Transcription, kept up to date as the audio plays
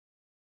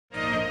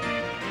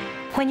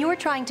When you're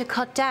trying to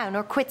cut down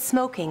or quit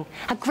smoking,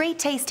 a great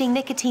tasting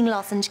nicotine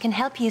lozenge can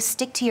help you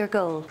stick to your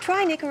goal.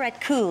 Try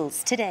NICORETTE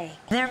Cools today.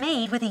 They're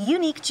made with a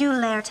unique dual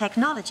layer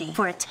technology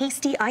for a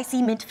tasty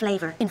icy mint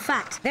flavour. In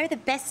fact, they're the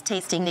best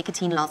tasting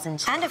nicotine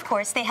lozenge. And of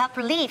course, they help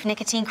relieve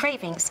nicotine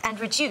cravings and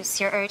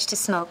reduce your urge to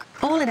smoke.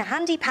 All in a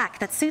handy pack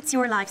that suits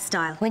your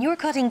lifestyle. When you're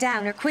cutting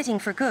down or quitting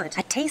for good,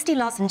 a tasty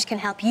lozenge can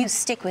help you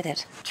stick with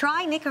it.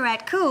 Try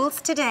NICORETTE Cools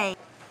today.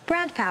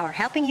 Brand power,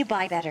 helping you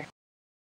buy better.